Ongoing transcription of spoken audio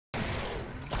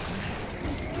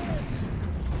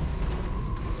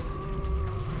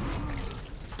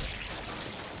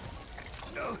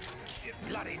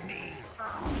bloody knee.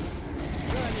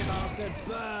 Burn, you bastard,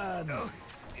 burn! Oh,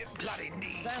 you bloody knee.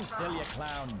 Stand still, you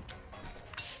clown.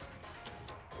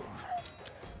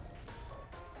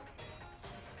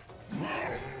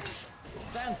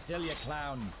 Stand still, you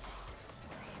clown.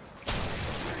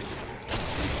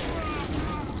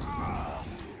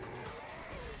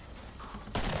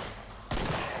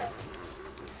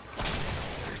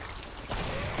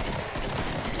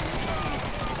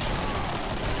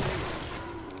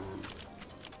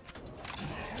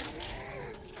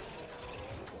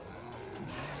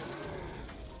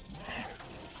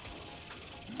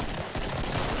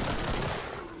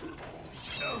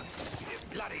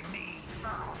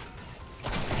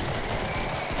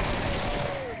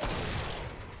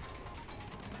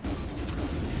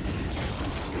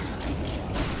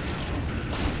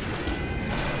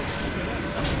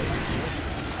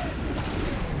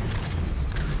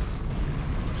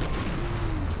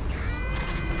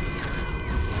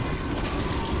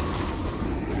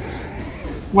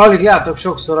 Alig látok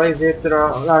sokszor a izétől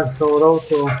a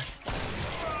lángszórótól.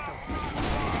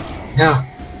 Ja.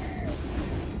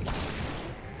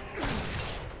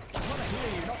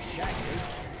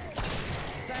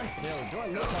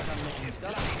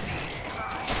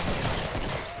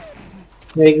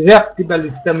 Még reptibe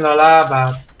lőttem le a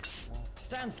lábát.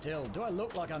 Stand still. Do I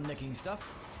look like I'm nicking stuff?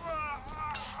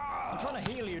 I'm trying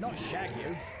to heal you, not shag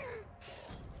you.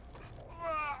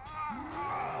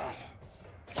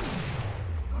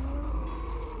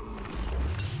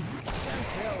 Stand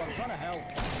still. I'm trying to help.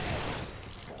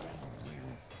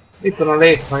 Itt van a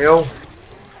léghajó.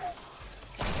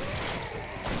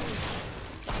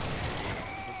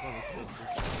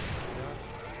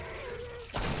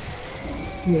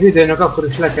 Az időnek akkor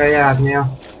is le kell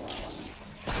járnia.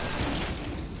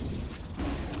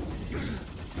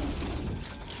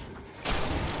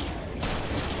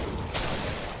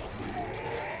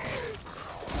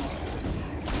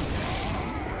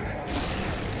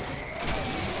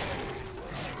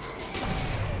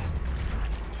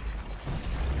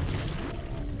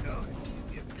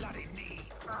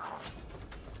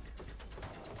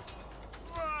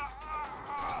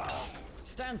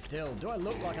 Stand still. Do I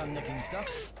look like I'm nicking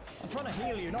stuff? I'm trying to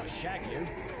heal you, not shag you.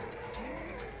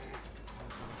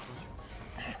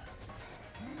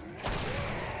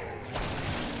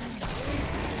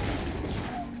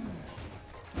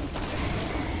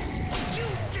 You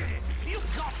did it! You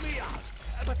got me out!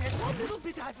 But there's one little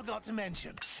bit I forgot to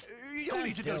mention. You'll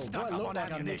need to go stock up on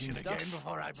ammunition again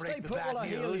before I break the bad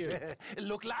news.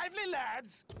 Look lively,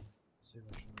 lads!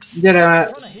 Gyere,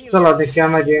 szaladni kell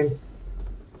megint.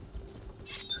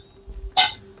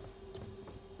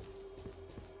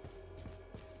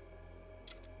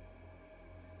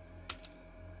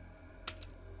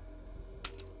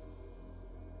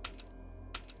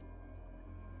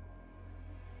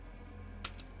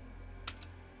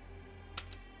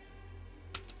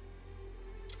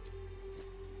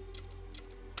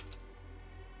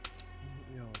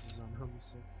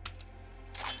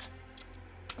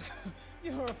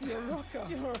 You're a rocker.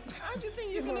 How do you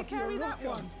think you're gonna carry that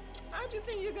one? How do you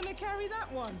think you're gonna carry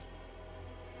that one?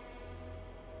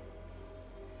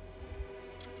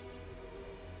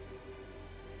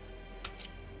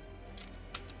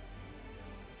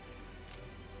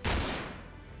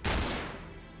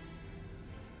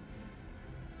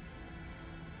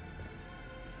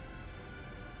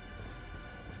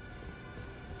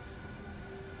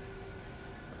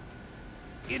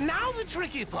 Now the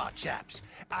tricky part, chaps.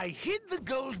 I hid the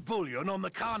gold bullion on the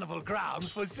carnival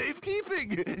grounds for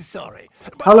safekeeping. Sorry.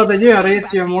 Hallod, egy olyan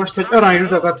rész jön most, hogy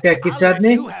aranyrudakat kell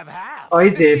kiszedni a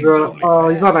izéből,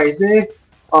 van a izé,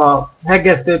 a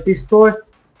hegesztő pisztoly,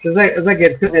 és az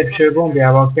egér középső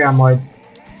gombjával kell majd,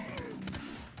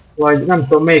 vagy nem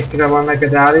tudom melyikre van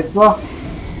neked állítva,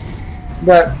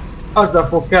 de azzal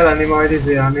fog kelleni majd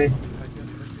izélni.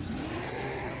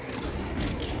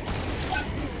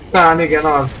 Talán igen,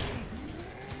 az.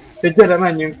 Úgyhogy gyere,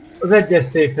 menjünk az egyes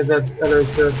székhez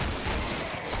először.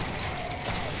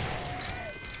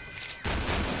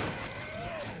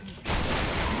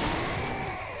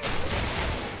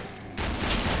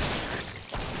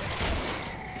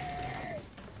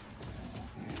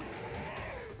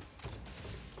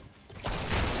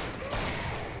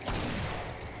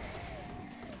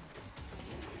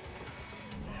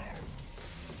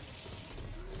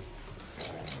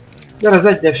 Gyere az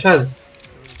egyeshez!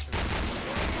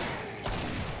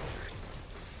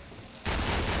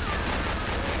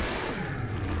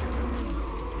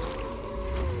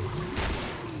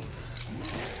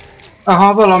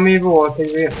 Aha, valami volt,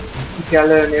 hogy ki kell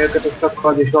lőni őket, azt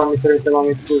akad, és valami szerintem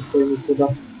amit tudsz, hogy mit oda.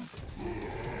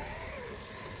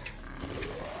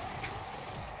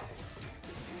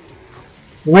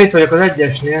 Na itt vagyok az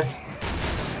egyesnél.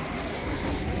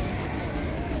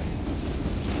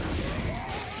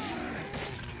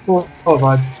 Hol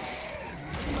vagy?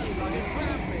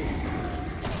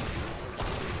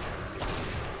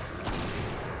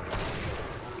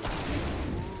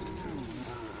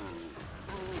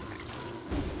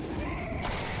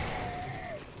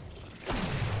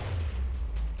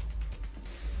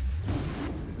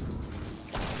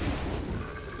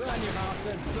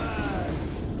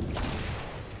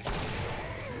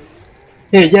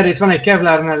 Hé, gyere, itt van egy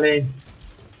kevlár mellény.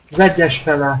 Az egyes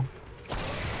fele.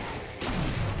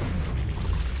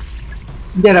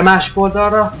 Gyere másik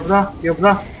oldalra,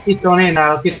 jobbra. Itt van én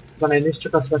állok, itt van én is,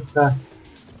 csak azt vett fel.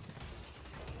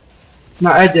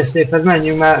 Na, egyes széphez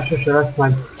menjünk, mert sose lesz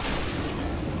meg.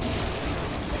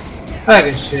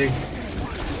 Egészség.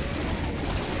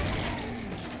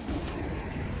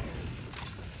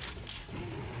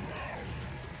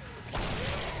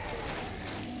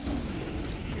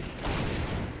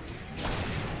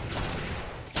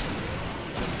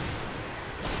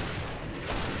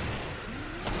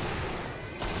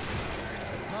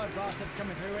 Bastards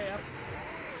coming through here.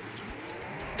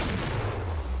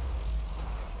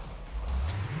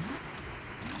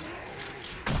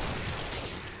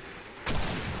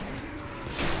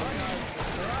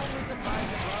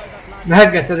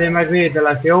 Meggeszed, én meg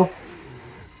védelek, jó?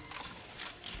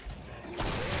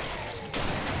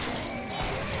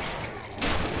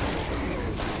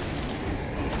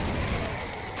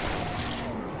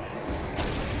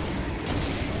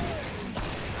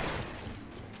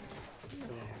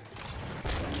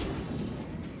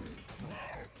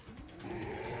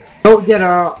 Jó,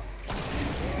 gyere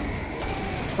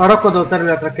a rakodó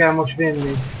területre kell most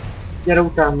vinni. Gyere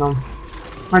utánam.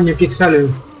 Menjünk itt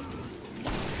felül.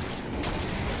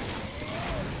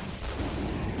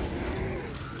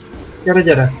 Gyere,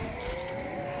 gyere.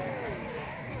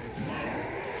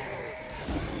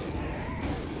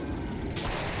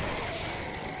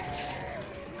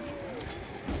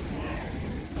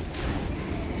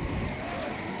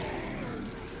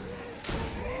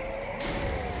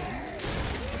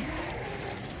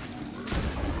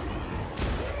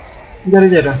 Gyere,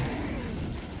 gyere!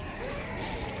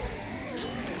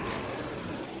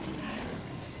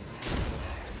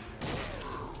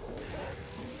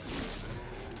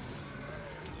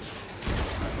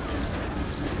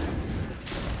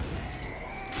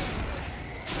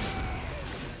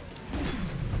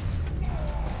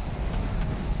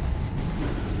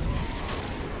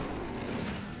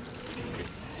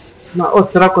 Na,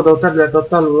 ott rakodó terület,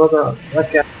 ott alul, oda le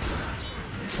kell.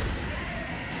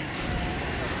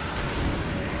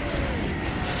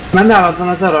 Mert nálad van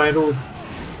az aranyrúd.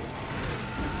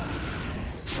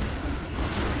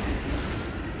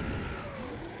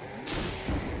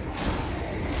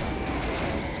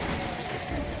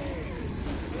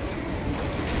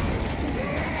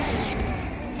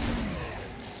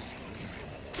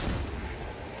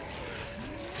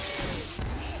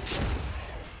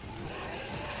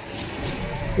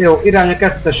 Jó, irány a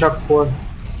kettes akkor.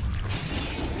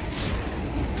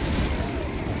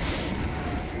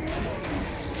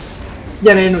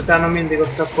 Gyere én utána mindig,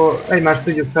 azt akkor egymást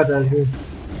tudjuk fedezni.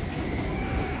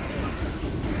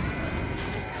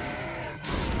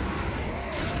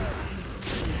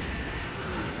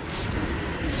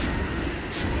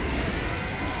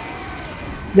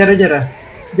 Gyere, gyere!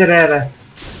 Gyere erre!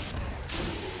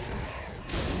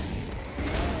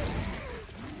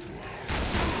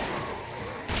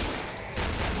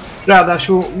 És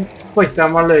ráadásul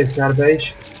fogytán van lőszerbe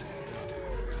is.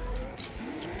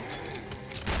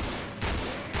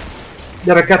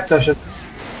 Gyere, ketteset!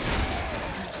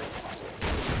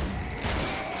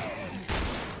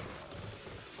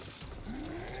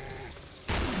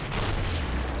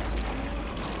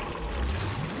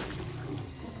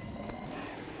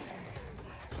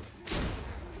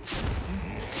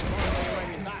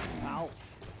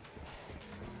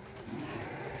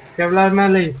 Kevlar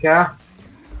mellé kell.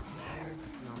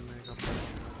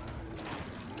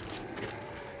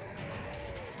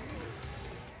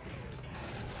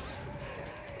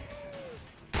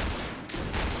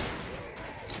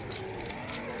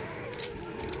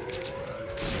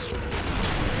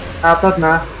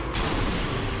 Átadná.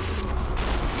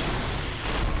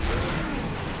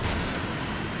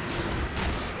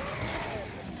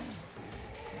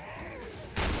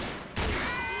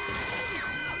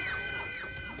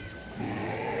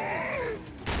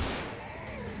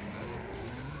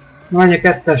 Menj a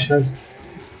ketteshez.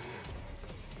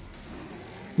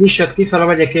 Nyissad kifele,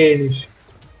 megyek én is.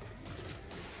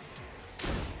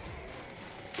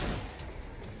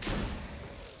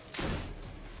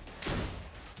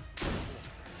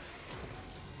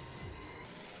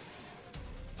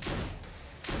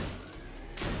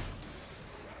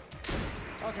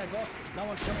 Okay, boss. No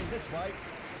one's coming this way.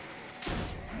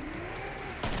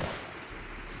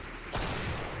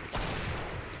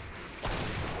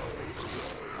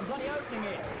 I'm bloody opening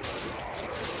it.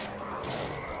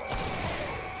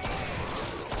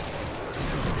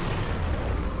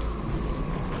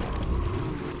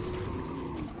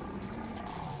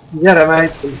 Gyere,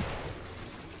 mehetünk.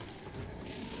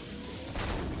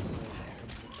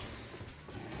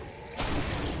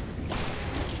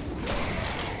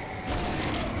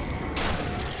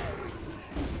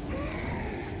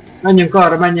 Menjünk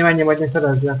arra, menj, majd ne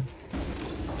fedezz le.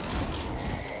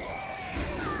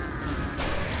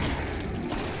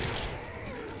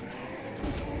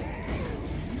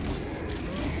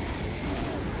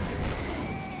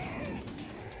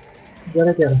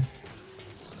 Gyere, gyere.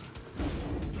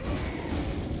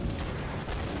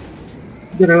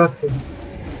 Gyere, Laci.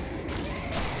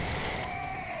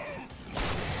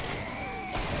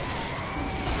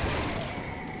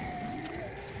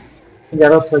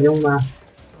 Gyere, ott vagyunk már.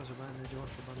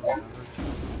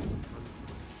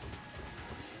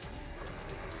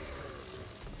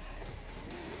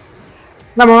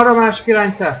 Nem arra, másik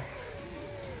irány, te!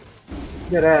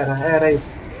 Gyere erre itt.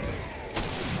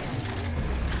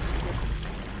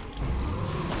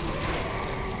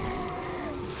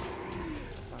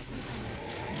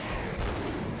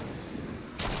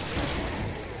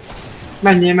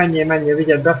 Menjél,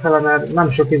 vigyed befele, mert nem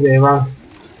sok izé van.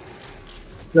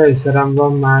 Lőszerem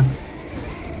van már.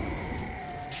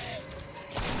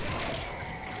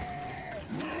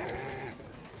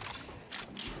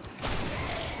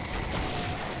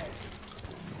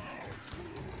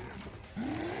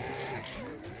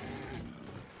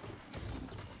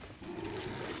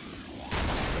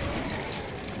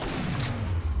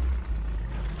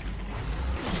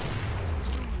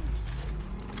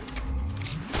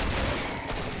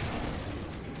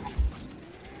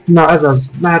 Na ez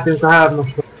az, mehetünk a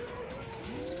 3-asra.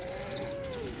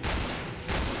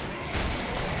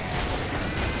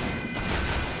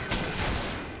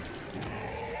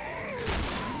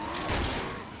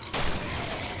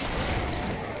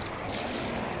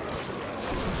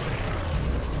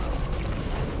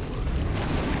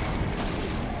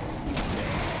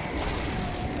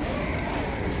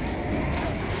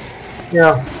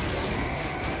 Ja.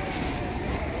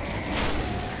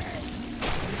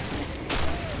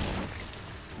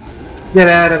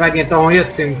 Gyere erre megint, ahol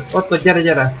jöttünk. Ott,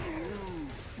 gyere!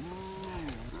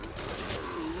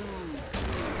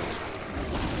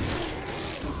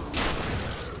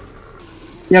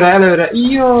 Gyere előre!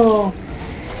 Jó!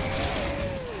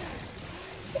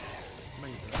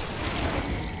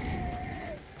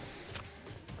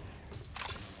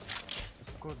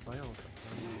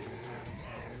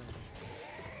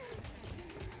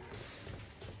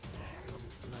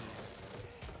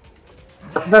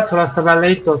 Vedd fel azt a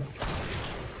belleítót.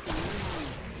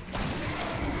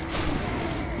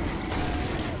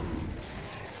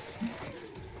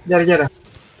 Gyere!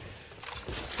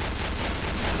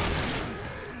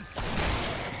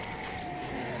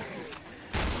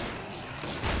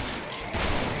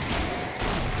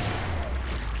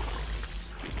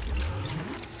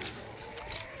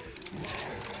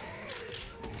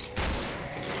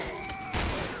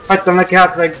 Hagytam neki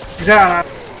hátra egy gránát.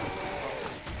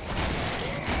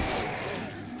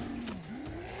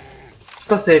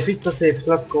 Itt a szép,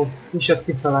 let's go. Nyissad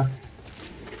kifele.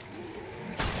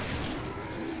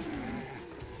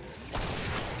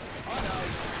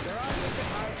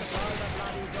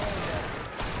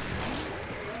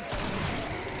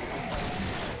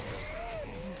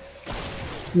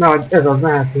 Na, ez az,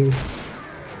 mehetünk.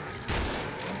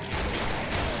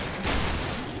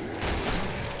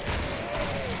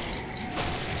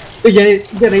 Ugye,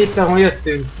 gyere itt, ahol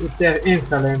jöttünk. Itt én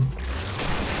felém.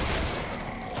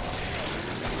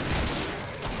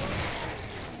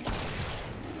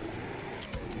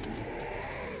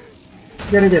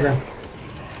 Gyere!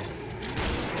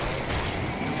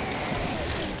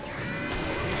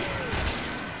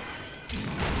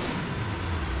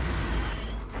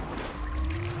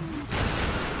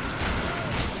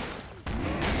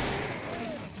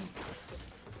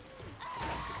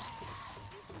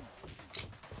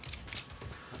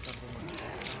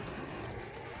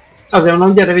 Azért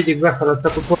mondom, gyere, vigyük befelé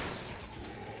a kupot.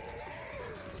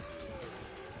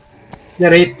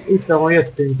 Gyere itt, ahol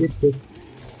jöttünk, itt.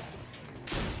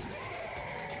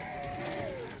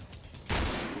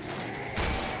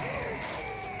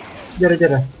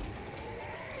 Gyere!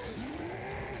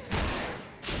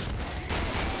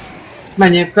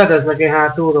 Menjél, fedezlek én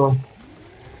hátulról.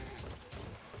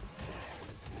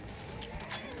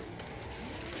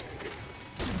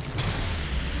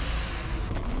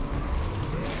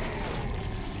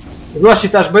 Az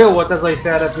lassításban jó volt ez, hogy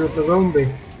felrepült a zombi.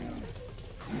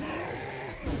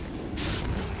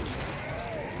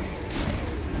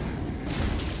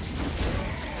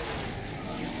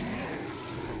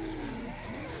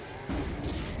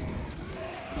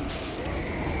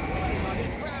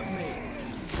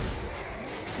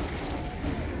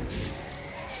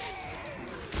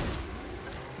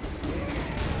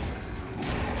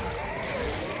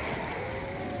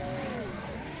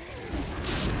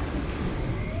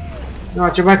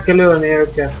 Na, csak meg kell ölni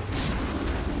őket.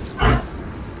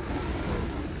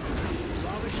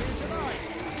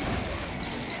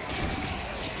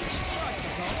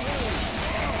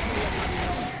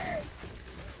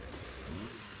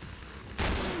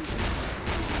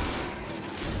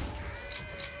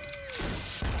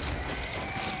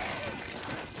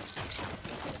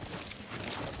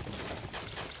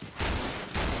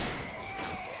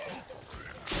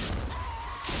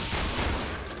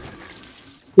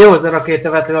 Jó az a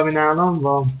rakétavető, ami nálam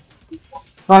van.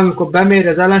 Amikor beméri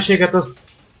az ellenséget, azt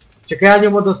csak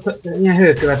elnyomod, azt ilyen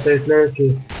hőkövetőt lő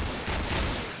ki.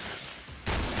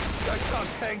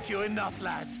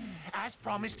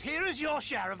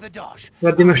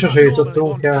 Eddig meg sose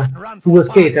jutottunk el. Hú, az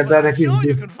két embernek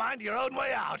izgi.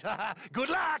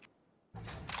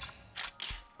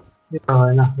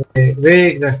 Jaj, na,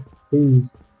 végre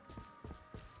 10.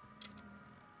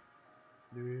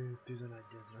 11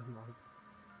 000 van.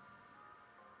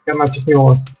 Ja, már csak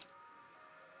 8.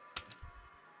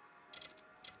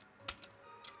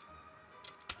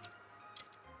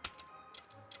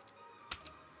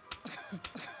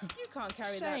 Can't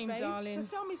carry shame, that, babe. Darling. So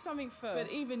sell me something first.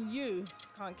 But even you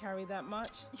can't carry that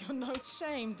much. You're no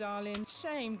shame, darling.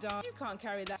 Shame, darling. You can't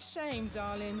carry that. Shame,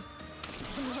 darling.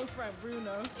 You're no Frank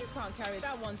Bruno. You can't carry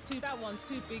that. That one's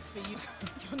too big for you.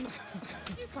 You're no,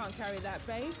 you can't carry that,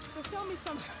 babe. So sell me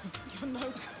some. You're no.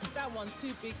 That one's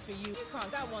too big for you. You can't.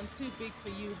 That one's too big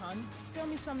for you, hun. Sell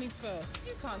me something first.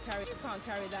 You can't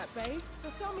carry that, babe. So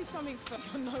sell me something first.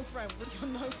 You're no Frank.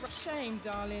 You're no Frank. Shame,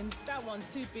 darling. That one's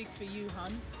too big for you,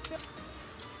 hun.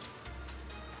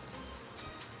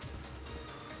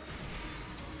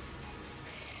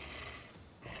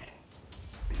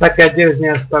 Le kell győzni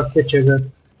ezt a köcsögöt.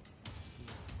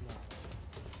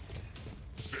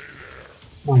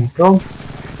 Nem tudom.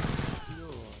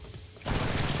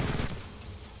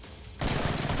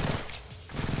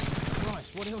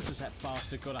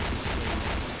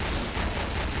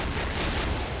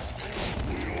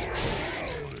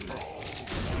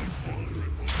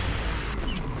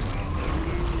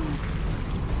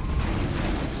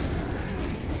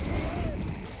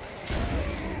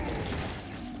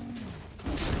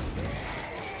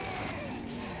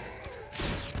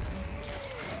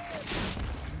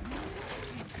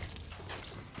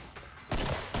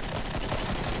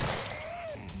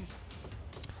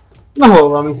 Na hol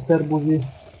van Mr. Buzi?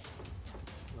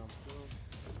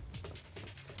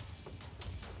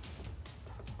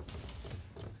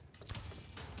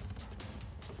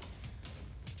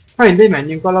 Ha mindegy,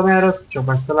 menjünk valamerre, azt csak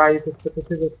megtaláljuk ezt a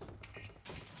között.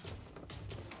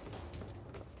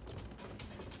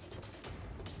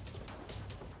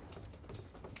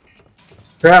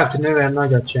 Feltűnő olyan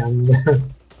nagy a csend.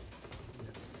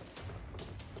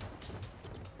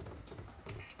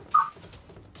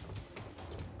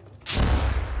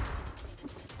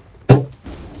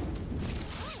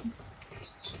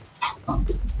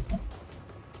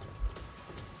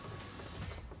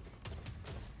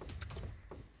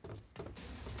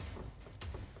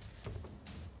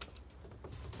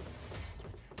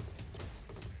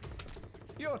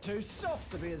 You're too soft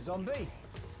to be a zombie.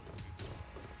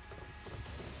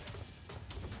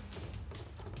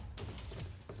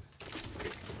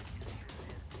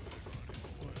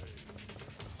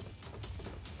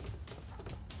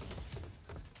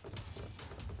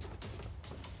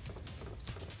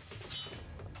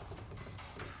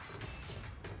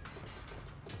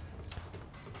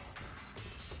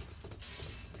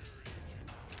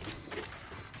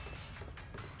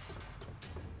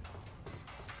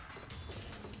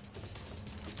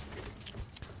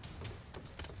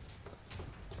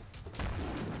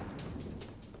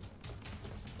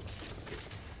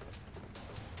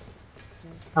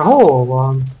 Na hol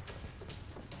van?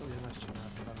 Ugyanezt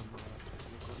csinálta velem már,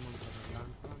 amikor mondtad, hogy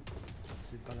lent van,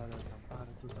 úgyhogy belelőttem pár,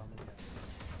 tudtam, hogy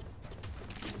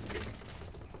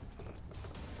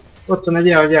Ott van egy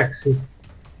ilyen, hogy exit.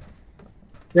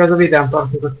 Ja, az a Vidám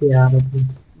Parknak a kijáratni.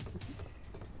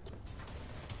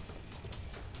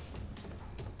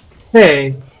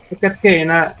 Hé, őket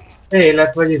kéne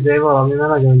élet vagy izé valami, mert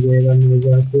nagyon gyéren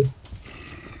nézel ki.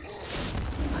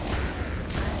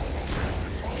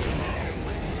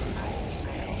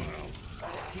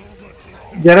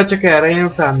 Gyere csak erre, én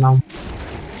utánam.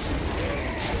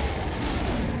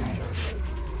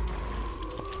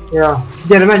 Ja,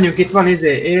 gyere menjünk, itt van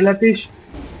élet is.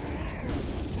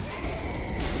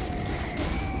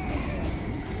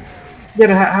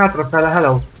 Gyere hátrafele,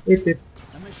 hello. Itt.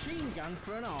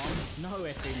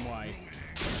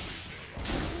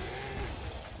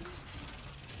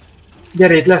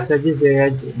 Gyere, itt lesz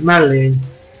egy mellény.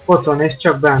 Ott van, és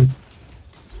csak bent.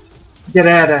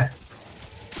 Gyere erre.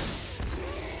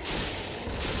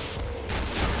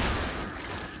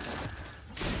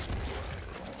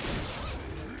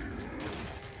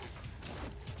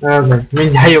 Ez,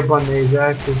 mindjárt jobban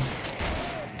nézel ki.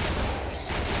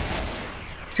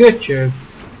 Köcsög.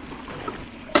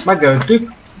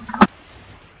 Megöltük.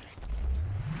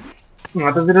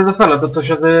 Hát azért ez a feladatos,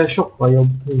 ez sokkal jobb,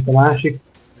 mint a másik.